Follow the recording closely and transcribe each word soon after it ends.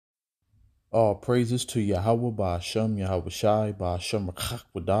All praises to Yahweh, Ba'ashem, Yahweh Shai, Ba'ashem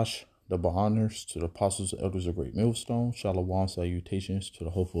Wadash, double honors to the apostles and elders of Great Millstone. Shalom, salutations to the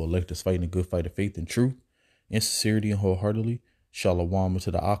hopeful electors fighting a good fight of faith and truth, in sincerity and wholeheartedly. Shalom to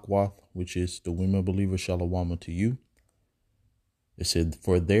the Akwath, which is the women believers. Shalom to you. It said,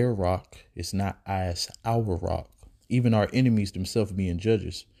 for their rock is not as our rock, even our enemies themselves being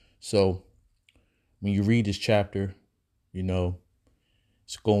judges. So when you read this chapter,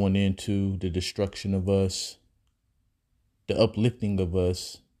 it's going into the destruction of us, the uplifting of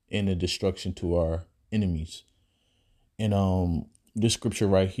us, and the destruction to our enemies. And this scripture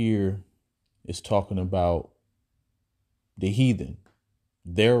right here is talking about the heathen.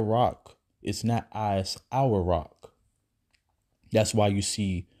 Their rock is not as our rock. That's why you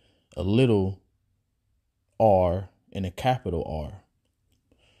see a little R and a capital R.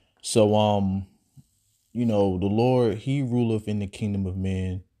 So, the Lord, he ruleth in the kingdom of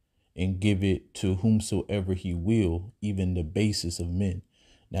men and give it to whomsoever he will, even the basis of men.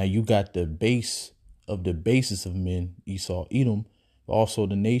 Now you got the base of the basis of men, Esau, Edom, but also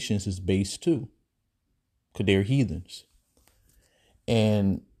the nations is base too, because they're heathens.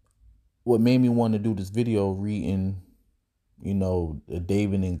 And what made me want to do this video, reading, the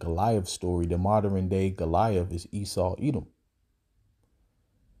David and Goliath story, the modern day Goliath is Esau, Edom.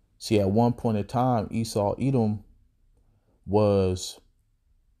 See, at one point in time, Esau, Edom was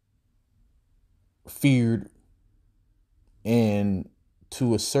feared, and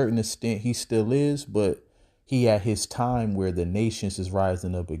to a certain extent, he still is, but he at his time where the nations is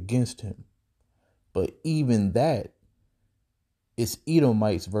rising up against him. But even that, it's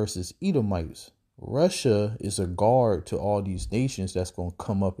Edomites versus Edomites. Russia is a guard to all these nations that's going to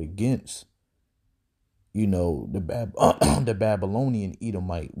come up against the Babylonian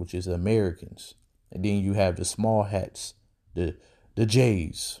Edomite, which is Americans. And then you have the small hats, the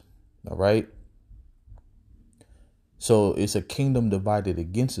Jays. All right. So it's a kingdom divided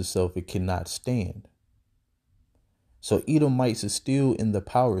against itself. It cannot stand. So Edomites is still in the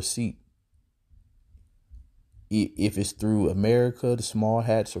power seat. If it's through America, the small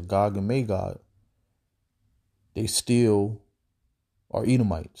hats, or Gog and Magog, they still are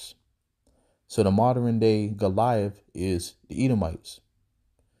Edomites. So the modern day Goliath is the Edomites.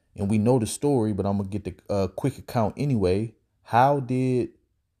 And we know the story, but I'm going to get the quick account anyway. How did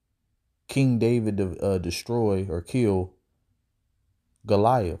King David destroy or kill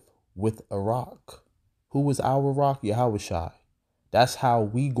Goliath? With a rock. Who was our rock? Yahweh Shai. That's how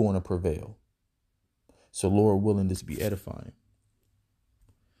we going to prevail. So Lord willing, this be edifying.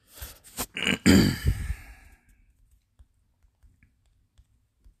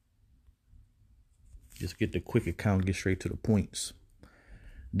 Just get the quick account, get straight to the points.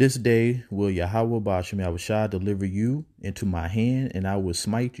 This day will Yahweh Ba'ashem Yahweh Shai deliver you into my hand, and I will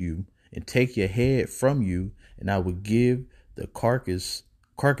smite you and take your head from you, and I will give the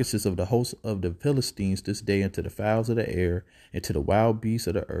carcasses of the host of the Philistines this day into the fowls of the air and to the wild beasts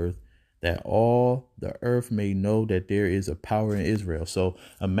of the earth, that all the earth may know that there is a power in Israel. So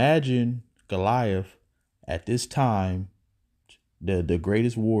imagine Goliath at this time, the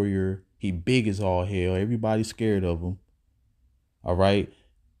greatest warrior. He big as all hell. Everybody's scared of him. All right.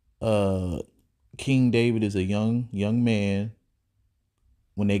 King David is a young man.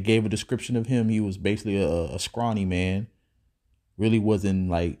 When they gave a description of him, he was basically a scrawny man. Really wasn't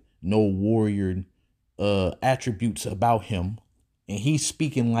like no warrior attributes about him. And he's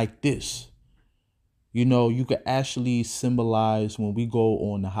speaking like this. You could actually symbolize when we go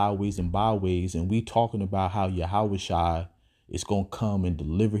on the highways and byways and we talking about how Yahweh Shai is going to come and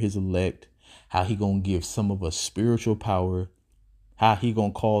deliver his elect, how he going to give some of us spiritual power, how he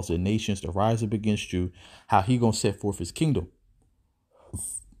going to cause the nations to rise up against you, how he going to set forth his kingdom.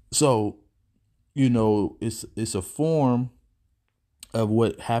 So, it's a form of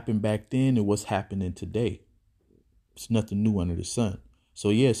what happened back then and what's happening today. It's nothing new under the sun.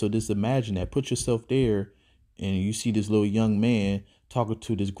 So just imagine that. Put yourself there and you see this little young man talking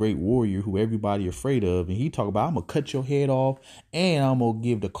to this great warrior who everybody afraid of. And he talk about, I'm going to cut your head off and I'm going to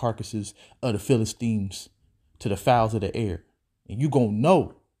give the carcasses of the Philistines to the fowls of the air. And you going to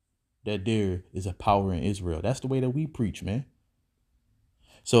know that there is a power in Israel. That's the way that we preach, man.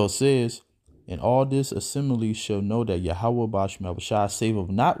 So it says, in all this assembly shall know that Yahweh Ba'ashem Yahweh Shai saveth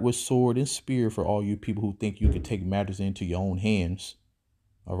not with sword and spear, for all you people who think you can take matters into your own hands.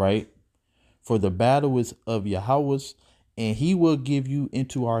 All right. For the battle is of Yahweh's, and he will give you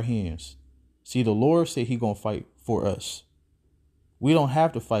into our hands. See, the Lord said he going to fight for us. We don't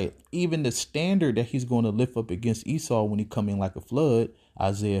have to fight. Even the standard that he's going to lift up against Esau when he come in like a flood,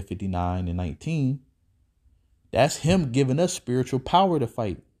 Isaiah 59:19, that's him giving us spiritual power to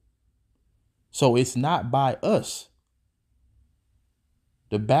fight. So it's not by us.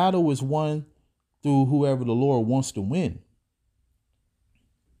 The battle is won through whoever the Lord wants to win.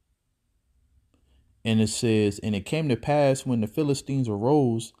 And it says, and it came to pass when the Philistines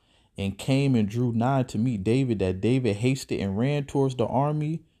arose and came and drew nigh to meet David, that David hasted and ran towards the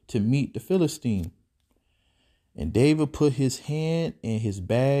army to meet the Philistine. And David put his hand in his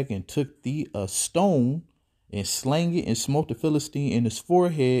bag and took thee a stone and slang it and smote the Philistine in his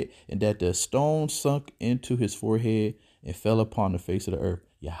forehead, and that the stone sunk into his forehead and fell upon the face of the earth.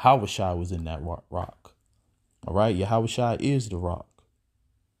 Yahushua was in that rock. All right. Yahushua is the rock.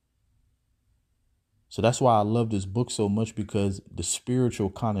 So that's why I love this book so much, because the spiritual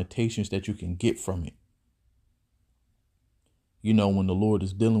connotations that you can get from it, you know, when the Lord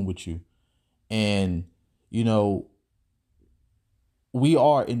is dealing with you. And, you know, we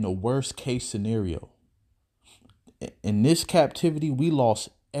are in the worst case scenario. In this captivity, we lost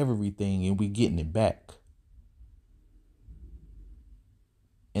everything and we getting it back.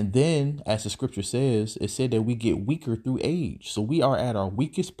 And then, as the scripture says, it said that we get weaker through age. So we are at our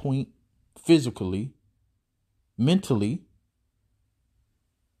weakest point physically, mentally.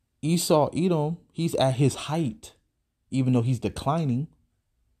 Esau, Edom, he's at his height, even though he's declining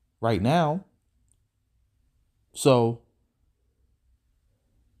right now. So,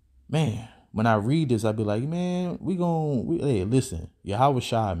 man, when I read this, I'd be like, man, hey, listen,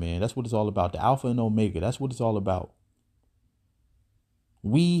 Yahushua, man, that's what it's all about. The Alpha and Omega, that's what it's all about.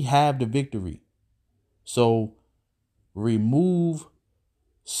 We have the victory. So remove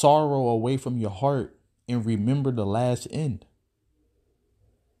sorrow away from your heart and remember the last end.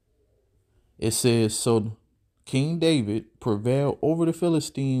 It says, so King David prevailed over the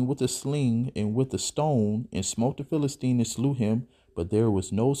Philistine with a sling and with a stone, and smote the Philistine and slew him, but there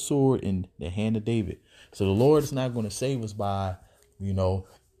was no sword in the hand of David. So the Lord is not going to save us by, you know,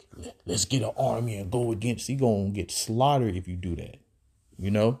 let's get an army and go against. You're going to get slaughtered if you do that, you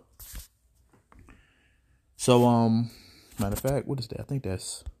know. So, matter of fact, what is that? I think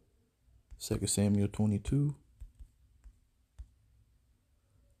that's 2 Samuel 22.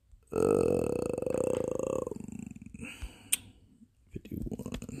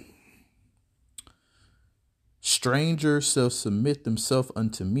 51. Strangers shall submit themselves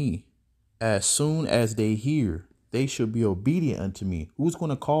unto me. As soon as they hear, they shall be obedient unto me. Who's going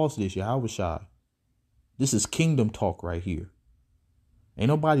to cause this? Yahushua. This is kingdom talk right here. Ain't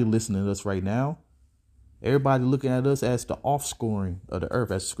nobody listening to us right now. Everybody looking at us as the offscoring of the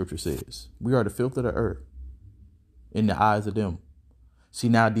earth, as the scripture says. We are the filth of the earth in the eyes of them. See,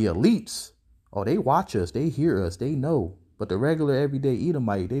 now the elites, oh, they watch us, they hear us, they know. But the regular everyday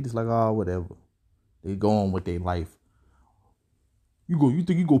Edomite, they just like, oh, whatever. They go on with their life. You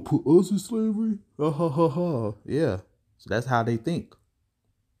think you gonna put us in slavery? Ha ha ha ha. Yeah. So that's how they think.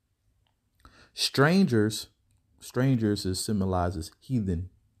 Strangers is symbolizes heathen.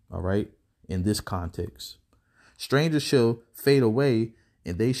 All right. In this context, strangers shall fade away,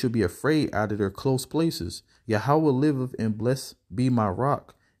 and they shall be afraid out of their close places. Yahweh liveth, and blessed be my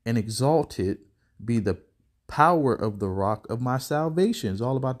rock, and exalted be the power of the rock of my salvation. It's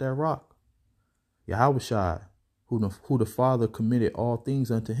all about that rock. Yahushua, who the Father committed all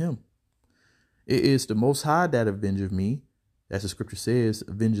things unto him. It is the Most High that avengeth me, as the scripture says,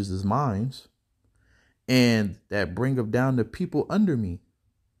 vengeance is mine, and that bringeth down the people under me.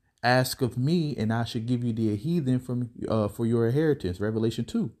 Ask of me, and I shall give you the heathen for your inheritance. Revelation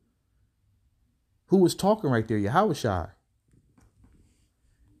 2. Who was talking right there? Yahushua.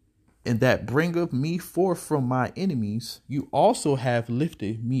 And that bringeth me forth from my enemies. You also have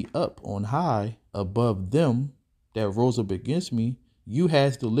lifted me up on high above them that rose up against me. You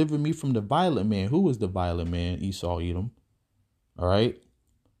has delivered me from the violent man. Who is the violent man? Esau, Edom. All right.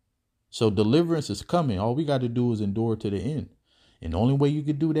 So deliverance is coming. All we got to do is endure to the end. And the only way you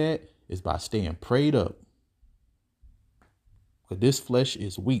can do that is by staying prayed up. Because this flesh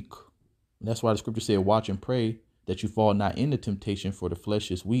is weak. And that's why the scripture said, watch and pray that you fall not into temptation, for the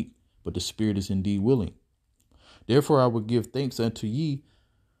flesh is weak, but the spirit is indeed willing. Therefore, I will give thanks unto you,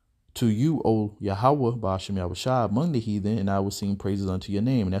 O Yahweh, Ba'ashem Yahushua, among the heathen, and I will sing praises unto your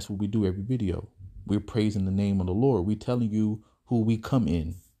name. And that's what we do every video. We're praising the name of the Lord. We're telling you who we come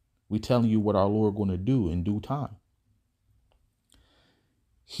in. We're telling you what our Lord going to do in due time.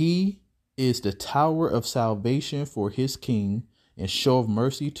 He is the tower of salvation for his king, and show of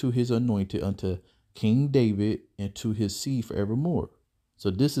mercy to his anointed, unto King David and to his seed forevermore. So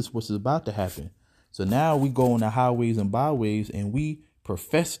this is what's about to happen. So now we go on the highways and byways and we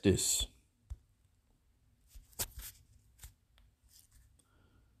profess this.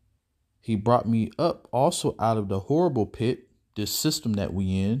 He brought me up also out of the horrible pit, this system that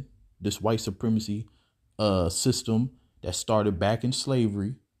we in, this white supremacy system that started back in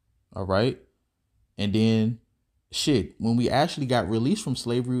slavery. All right. And then shit, when we actually got released from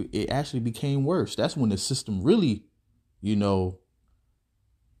slavery, it actually became worse. That's when the system really,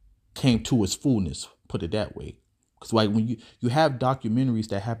 came to its fullness, put it that way. Because like when you have documentaries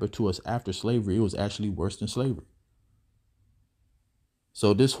that happened to us after slavery, it was actually worse than slavery.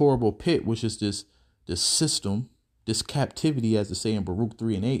 So this horrible pit, which is this system, this captivity, as they say in Baruch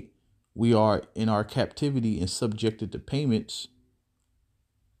 3:8, we are in our captivity and subjected to payments.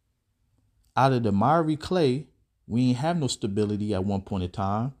 Out of the miry clay, we ain't have no stability at one point in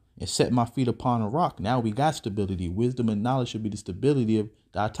time, and set my feet upon a rock. Now we got stability. Wisdom and knowledge should be the stability of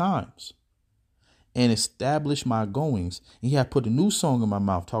thy times. And establish my goings. And he had put a new song in my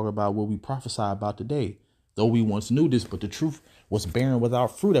mouth, talking about what we prophesy about today. Though we once knew this, but the truth was barren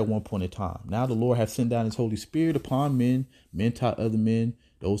without fruit at one point in time. Now the Lord has sent down his Holy Spirit upon men. Men taught other men.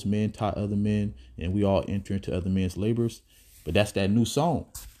 Those men taught other men. And we all enter into other men's labors. But that's that new song.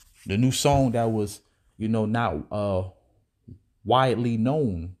 The new song that was, not widely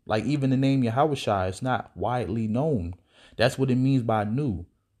known. Like even the name Yahushua is not widely known. That's what it means by new.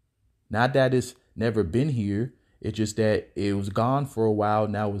 Not that it's never been here. It's just that it was gone for a while.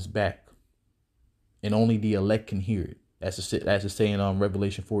 Now it's back. And only the elect can hear it. That's the saying on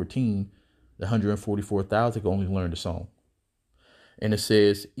Revelation 14, the 144,000 can only learn the song. And it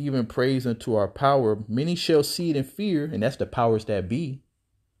says, even praise unto our power, many shall see it in fear. And that's the powers that be.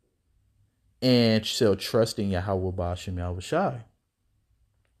 And shall trust in Yahweh Ba'ashem Yahushai.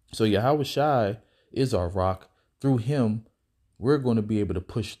 So Yahushai is our rock. Through him, we're going to be able to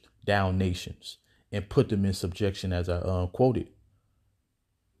push down nations and put them in subjection, as I quoted.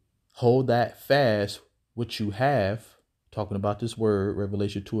 Hold that fast, which you have, talking about this word,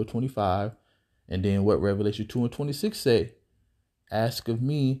 Revelation 2:25. And then what Revelation 2:26 say? Ask of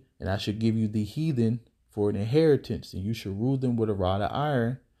me, and I shall give you the heathen for an inheritance, and you shall rule them with a rod of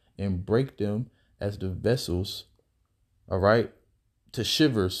iron and break them as the vessels, all right, to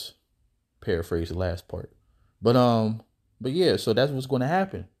shivers. Paraphrase the last part. But yeah, so that's what's going to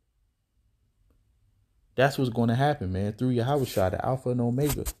happen. That's what's going to happen, man, through Yahushua, the Alpha and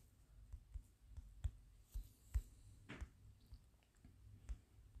Omega.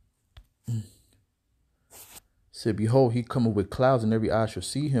 Said, behold, he cometh with clouds, and every eye shall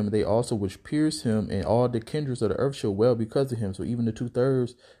see him. They also which pierce him, and all the kindreds of the earth shall well because of him. So even the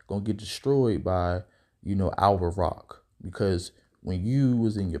 2/3 gonna get destroyed by, our rock. Because when you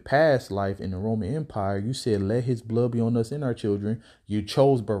was in your past life in the Roman Empire, you said, let his blood be on us and our children. You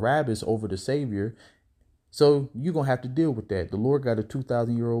chose Barabbas over the Savior. So you're gonna have to deal with that. The Lord got a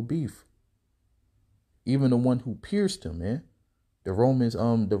 2,000-year-old beef. Even the one who pierced him, man. The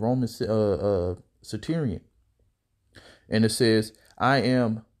Roman centurion. And it says, I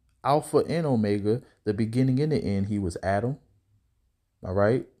am Alpha and Omega, the beginning and the end. He was Adam. All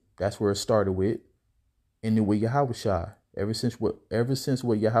right. That's where it started with. And then with Yahushua. Ever since what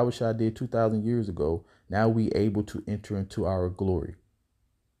Yahushua did 2,000 years ago, now we able to enter into our glory.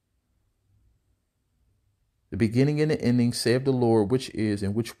 The beginning and the ending, saith the Lord, which is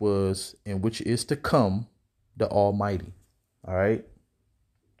and which was and which is to come, the Almighty. All right.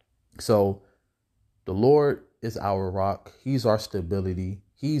 So the Lord is our rock. He's our stability.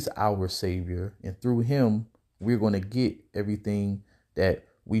 He's our savior. And through him, we're going to get everything that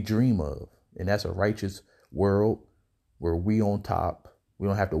we dream of. And that's a righteous world where we on top. We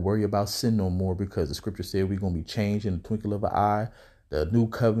don't have to worry about sin no more, because the scripture said we're going to be changed in the twinkle of an eye. The new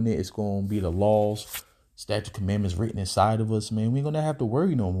covenant is going to be the laws, statute, commandments written inside of us, man. We're going to have to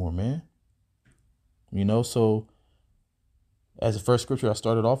worry no more, man. So as the first scripture I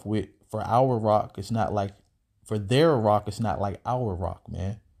started off with, for our rock, it's not like, for their rock, it's not like our rock,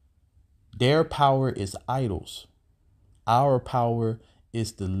 man. Their power is idols. Our power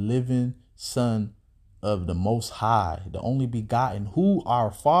is the living Son of the Most High, the only begotten, who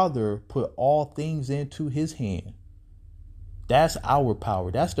our Father put all things into his hand. That's our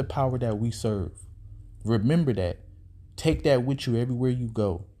power. That's the power that we serve. Remember that. Take that with you everywhere you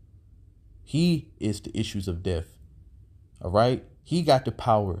go. He is the issues of death. All right. He got the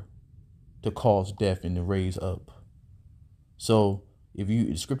power to cause death and to raise up. So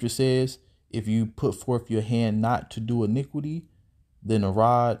the scripture says, if you put forth your hand not to do iniquity, then a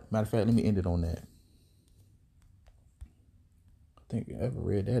rod. Matter of fact, let me end it on that. I think I haven't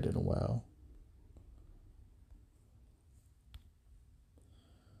read that in a while.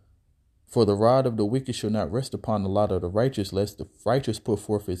 For the rod of the wicked shall not rest upon the lot of the righteous, lest the righteous put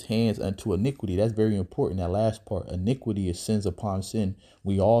forth his hands unto iniquity. That's very important. That last part, iniquity is sins upon sin.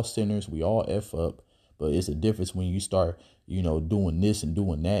 We all sinners, we all F up, but it's a difference when you start, doing this and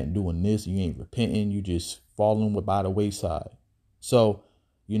doing that and doing this. You ain't repenting. You just falling by the wayside. So,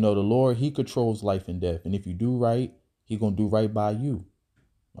 the Lord, he controls life and death. And if you do right, he going to do right by you.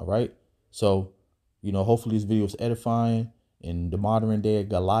 All right. So, hopefully this video is edifying, and the modern day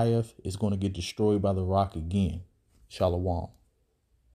Goliath is going to get destroyed by the rock again. Shalom.